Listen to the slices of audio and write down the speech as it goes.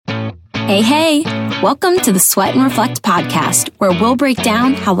Hey, welcome to the Sweat and Reflect podcast, where we'll break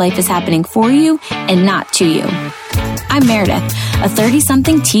down how life is happening for you and not to you. I'm Meredith, a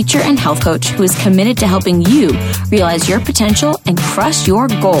 30-something teacher and health coach who is committed to helping you realize your potential and crush your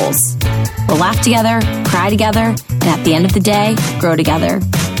goals. We'll laugh together, cry together, and at the end of the day, grow together.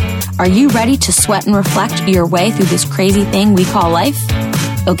 Are you ready to sweat and reflect your way through this crazy thing we call life?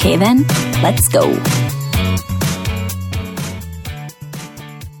 Okay then, let's go.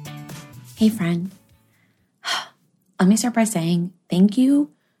 Hey friend, let me start by saying thank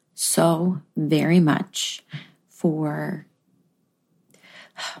you so very much for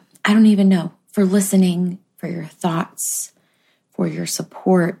listening, for your thoughts, for your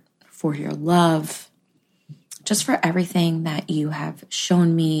support, for your love, just for everything that you have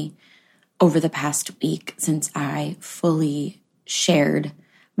shown me over the past week since I fully shared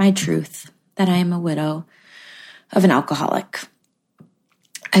my truth that I am a widow of an alcoholic.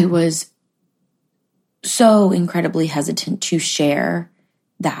 I was so incredibly hesitant to share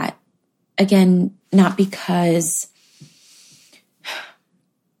that. Again, not because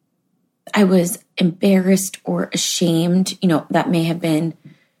I was embarrassed or ashamed, that may have been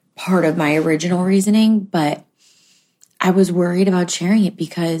part of my original reasoning, but I was worried about sharing it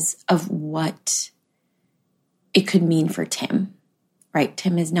because of what it could mean for Tim, right?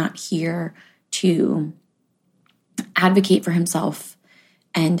 Tim is not here to advocate for himself,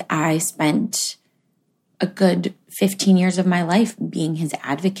 and I spent a good 15 years of my life being his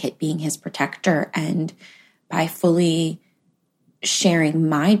advocate, being his protector. And by fully sharing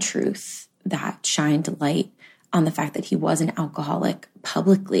my truth that shined light on the fact that he was an alcoholic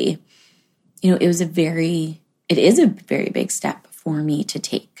publicly, it is a very big step for me to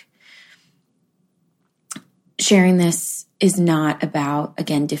take. Sharing this is not about,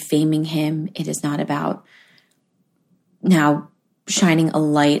 again, defaming him. It is not about now shining a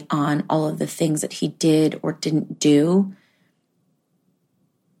light on all of the things that he did or didn't do.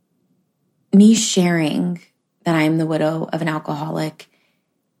 Me sharing that I am the widow of an alcoholic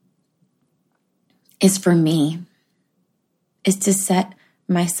is for me, is to set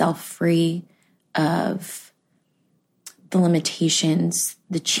myself free of the limitations,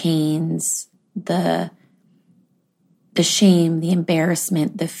 the chains, the shame, the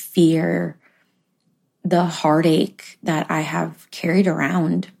embarrassment, the fear, the heartache that I have carried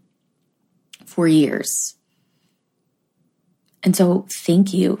around for years. And so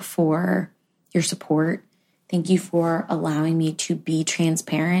thank you for your support. Thank you for allowing me to be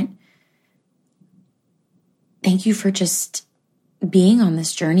transparent. Thank you for just being on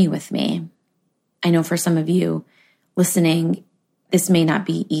this journey with me. I know for some of you listening, this may not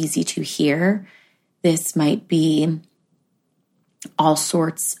be easy to hear. This might be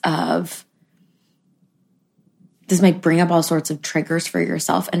this might bring up all sorts of triggers for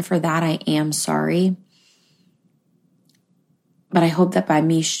yourself. And for that, I am sorry. But I hope that by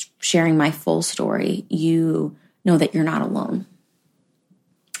me sharing my full story, you know that you're not alone.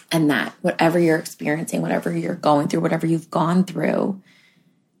 And that whatever you're experiencing, whatever you're going through, whatever you've gone through,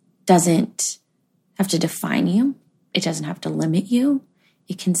 doesn't have to define you. It doesn't have to limit you.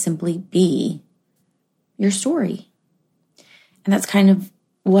 It can simply be your story. And that's kind of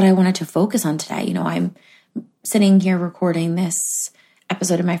what I wanted to focus on today. I'm sitting here recording this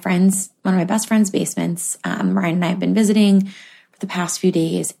episode of one of my best friend's basements. Ryan and I have been visiting for the past few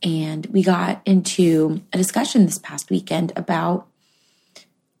days, and we got into a discussion this past weekend about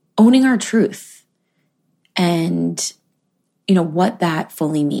owning our truth and, what that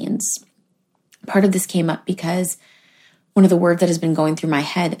fully means. Part of this came up because one of the words that has been going through my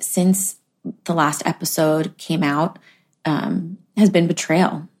head since the last episode came out has been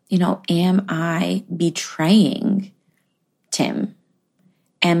betrayal. Am I betraying Tim?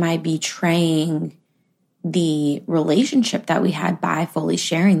 Am I betraying the relationship that we had by fully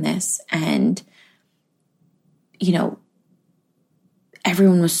sharing this? And,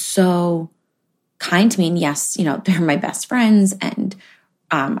 everyone was so kind to me. And yes, they're my best friends, and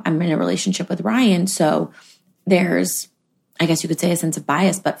I'm in a relationship with Ryan. So there's, I guess you could say, a sense of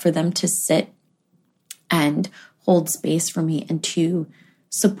bias, but for them to sit and hold space for me and to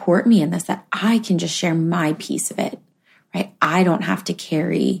support me in this, that I can just share my piece of it, right? I don't have to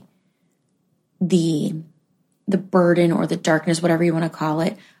carry the burden or the darkness, whatever you want to call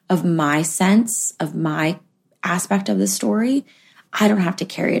it, of my sense, of my aspect of the story. I don't have to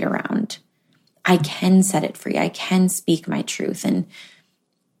carry it around. I can set it free. I can speak my truth. And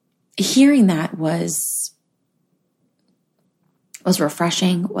hearing that was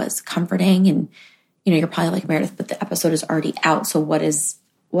refreshing, was comforting. And, you're probably like, Meredith, but the episode is already out. So what is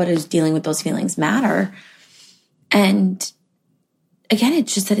dealing with those feelings matter? And again,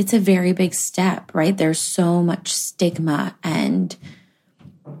 it's just that it's a very big step, right? There's so much stigma and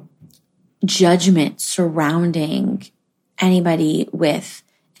judgment surrounding anybody with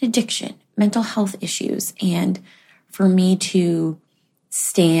an addiction, mental health issues. And for me to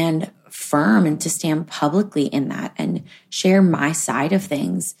stand firm and to stand publicly in that and share my side of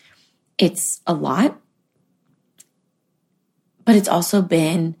things, it's a lot, but it's also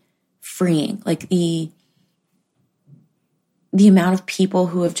been freeing. Like the amount of people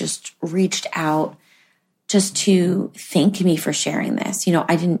who have just reached out just to thank me for sharing this. You know,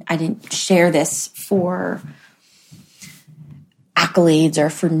 I didn't share this for accolades or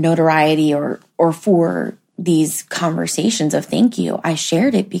for notoriety or for these conversations of thank you. I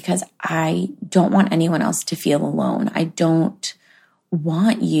shared it because I don't want anyone else to feel alone. I don't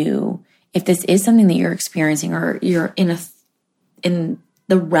want you, if this is something that you're experiencing or you're in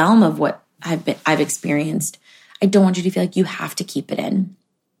the realm of what I've experienced, I don't want you to feel like you have to keep it in,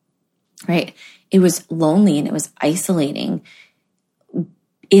 right? It was lonely and it was isolating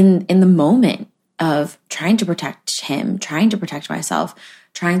in the moment of trying to protect him, trying to protect myself,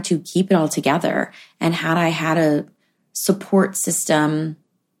 trying to keep it all together. And had I had a support system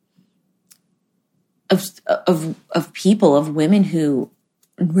of people, of women who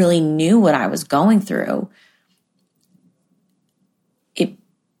really knew what I was going through,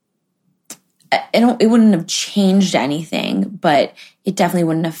 it wouldn't have changed anything, but it definitely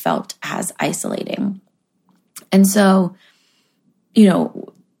wouldn't have felt as isolating. And so, you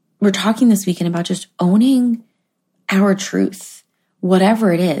know, we're talking this weekend about just owning our truth,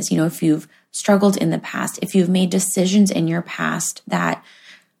 whatever it is. You know, if you've struggled in the past, if you've made decisions in your past that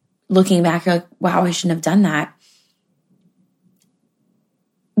looking back, you're like, wow, I shouldn't have done that.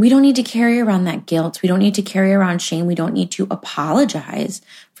 We don't need to carry around that guilt. We don't need to carry around shame. We don't need to apologize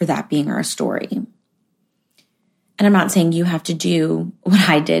for that being our story. And I'm not saying you have to do what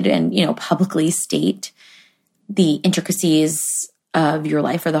I did and, you know, publicly state the intricacies of your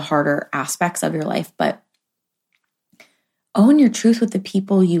life or the harder aspects of your life, but own your truth with the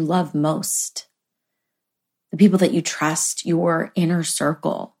people you love most, the people that you trust, your inner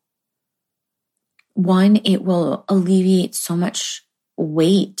circle. One, it will alleviate so much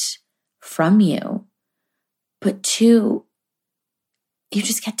weight from you. But two, you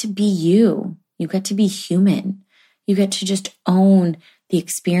just get to be you. You get to be human. You get to just own the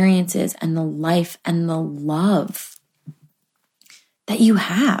experiences and the life and the love that you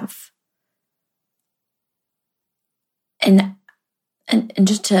have. And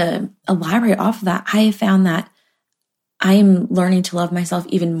just to elaborate off of that, I have found that I am learning to love myself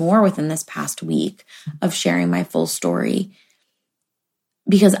even more within this past week of sharing my full story,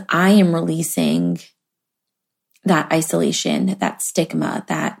 because I am releasing that isolation, that stigma,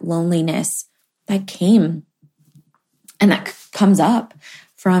 that loneliness that came and that comes up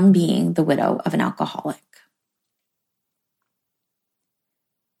from being the widow of an alcoholic.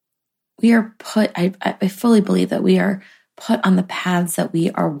 We are put, I fully believe that we are put on the paths that we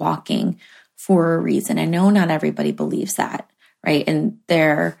are walking for a reason. I know not everybody believes that, right? And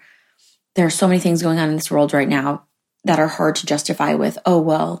there are so many things going on in this world right now that are hard to justify with, oh,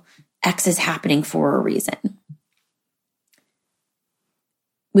 well, X is happening for a reason.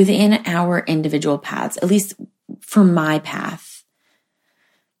 Within our individual paths, at least for my path,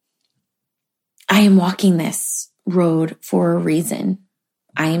 I am walking this road for a reason.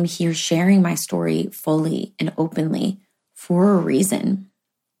 I am here sharing my story fully and openly for a reason.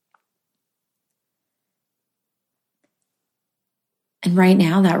 And right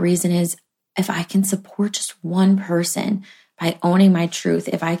now, that reason is if I can support just one person by owning my truth,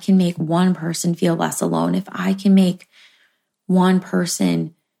 if I can make one person feel less alone, if I can make one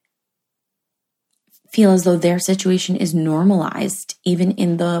person feel as though their situation is normalized, even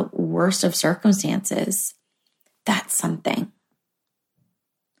in the worst of circumstances, that's something.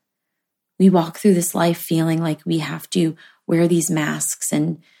 We walk through this life feeling like we have to wear these masks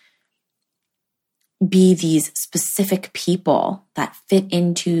and be these specific people that fit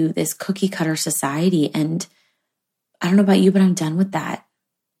into this cookie cutter society. And I don't know about you, but I'm done with that,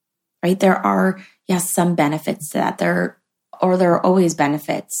 right? There are, yes, some benefits to that. There are always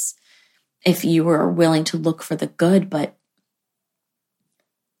benefits if you are willing to look for the good, but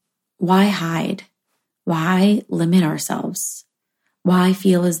why hide? Why limit ourselves? Why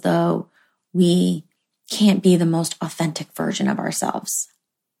feel as though we can't be the most authentic version of ourselves?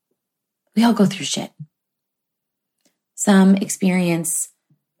 We all go through shit. Some experience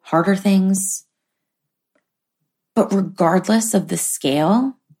harder things, but regardless of the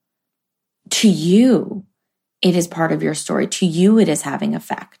scale, to you, it is part of your story. To you, it is having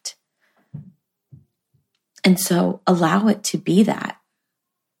effect. And so allow it to be that.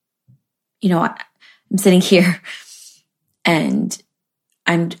 I'm sitting here and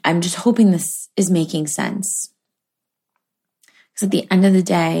I'm just hoping this is making sense. Because at the end of the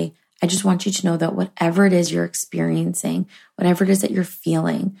day, I just want you to know that whatever it is you're experiencing, whatever it is that you're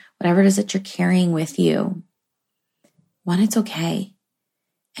feeling, whatever it is that you're carrying with you, one, it's okay.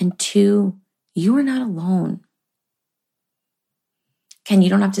 And two, you are not alone. Again, you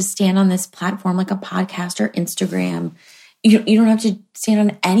don't have to stand on this platform like a podcast or Instagram. You don't have to stand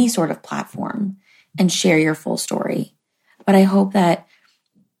on any sort of platform and share your full story. But I hope that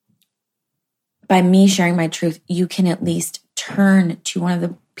by me sharing my truth, you can at least turn to one of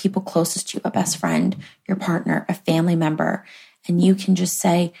the people closest to you, a best friend, your partner, a family member, and you can just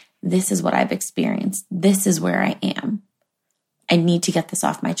say, this is what I've experienced. This is where I am. I need to get this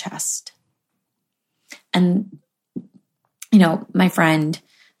off my chest. And, my friend,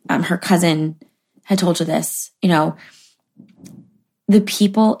 her cousin had told her this, the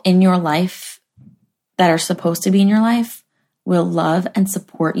people in your life that are supposed to be in your life will love and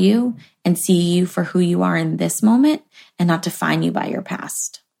support you and see you for who you are in this moment and not define you by your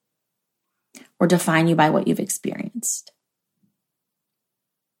past or define you by what you've experienced.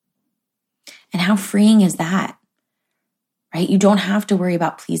 And how freeing is that, right? You don't have to worry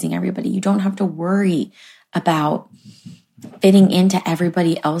about pleasing everybody. You don't have to worry about fitting into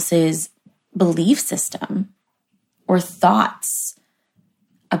everybody else's belief system or thoughts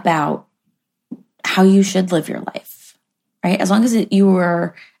about how you should live your life, right? As long as you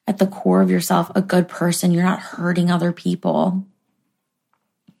are at the core of yourself a good person, you're not hurting other people,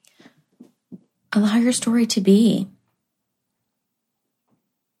 allow your story to be.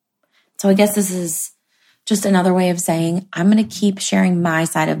 So I guess this is just another way of saying I'm going to keep sharing my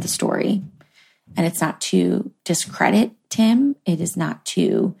side of the story. And it's not to discredit Tim. It is not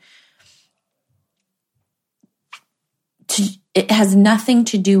it has nothing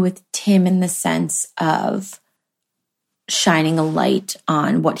to do with Tim in the sense of shining a light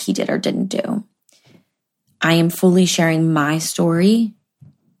on what he did or didn't do. I am fully sharing my story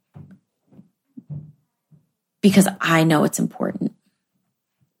because I know it's important.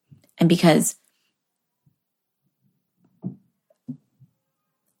 And because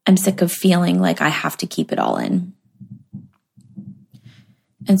I'm sick of feeling like I have to keep it all in.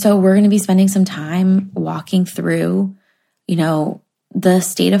 And so we're going to be spending some time walking through, the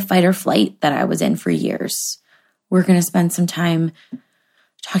state of fight or flight that I was in for years. We're going to spend some time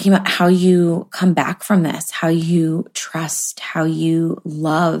talking about how you come back from this, how you trust, how you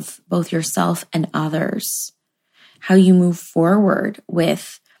love both yourself and others, how you move forward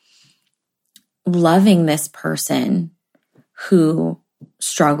with loving this person who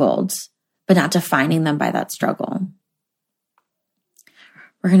struggled, but not defining them by that struggle.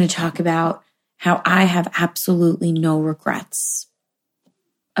 We're going to talk about how I have absolutely no regrets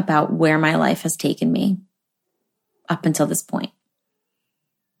about where my life has taken me up until this point.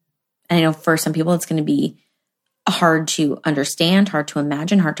 And I know for some people it's going to be hard to understand, hard to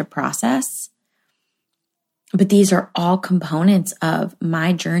imagine, hard to process. But these are all components of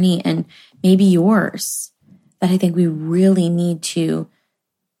my journey and maybe yours that I think we really need to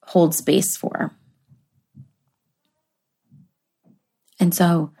hold space for. And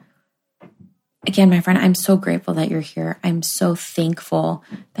so, again, my friend, I'm so grateful that you're here. I'm so thankful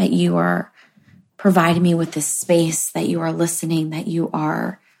that you are providing me with this space, that you are listening, that you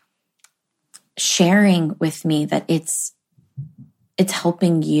are sharing with me, that it's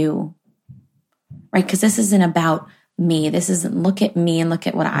helping you, right? Because this isn't about me. This isn't look at me and look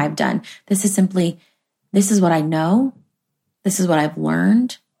at what I've done. This is simply, this is what I know. This is what I've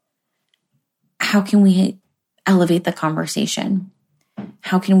learned. How can we elevate the conversation?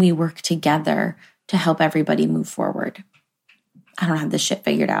 How can we work together to help everybody move forward? I don't have this shit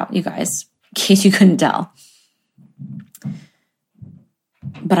figured out, you guys, in case you couldn't tell.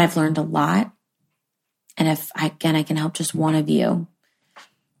 But I've learned a lot. And if I can help just one of you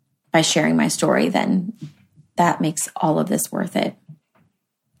by sharing my story, then that makes all of this worth it.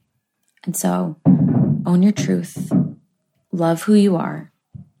 And so own your truth, love who you are,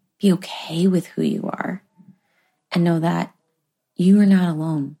 be okay with who you are, and know that you are not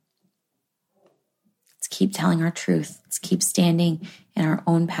alone. Let's keep telling our truth. Let's keep standing in our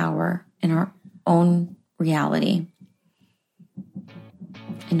own power, in our own reality.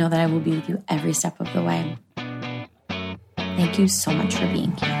 And know that I will be with you every step of the way. Thank you so much for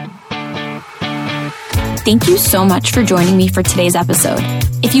being here. Thank you so much for joining me for today's episode.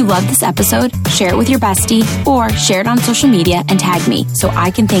 If you loved this episode, share it with your bestie or share it on social media and tag me so I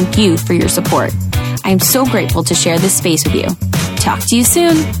can thank you for your support. I am so grateful to share this space with you. Talk to you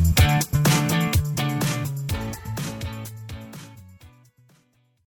soon.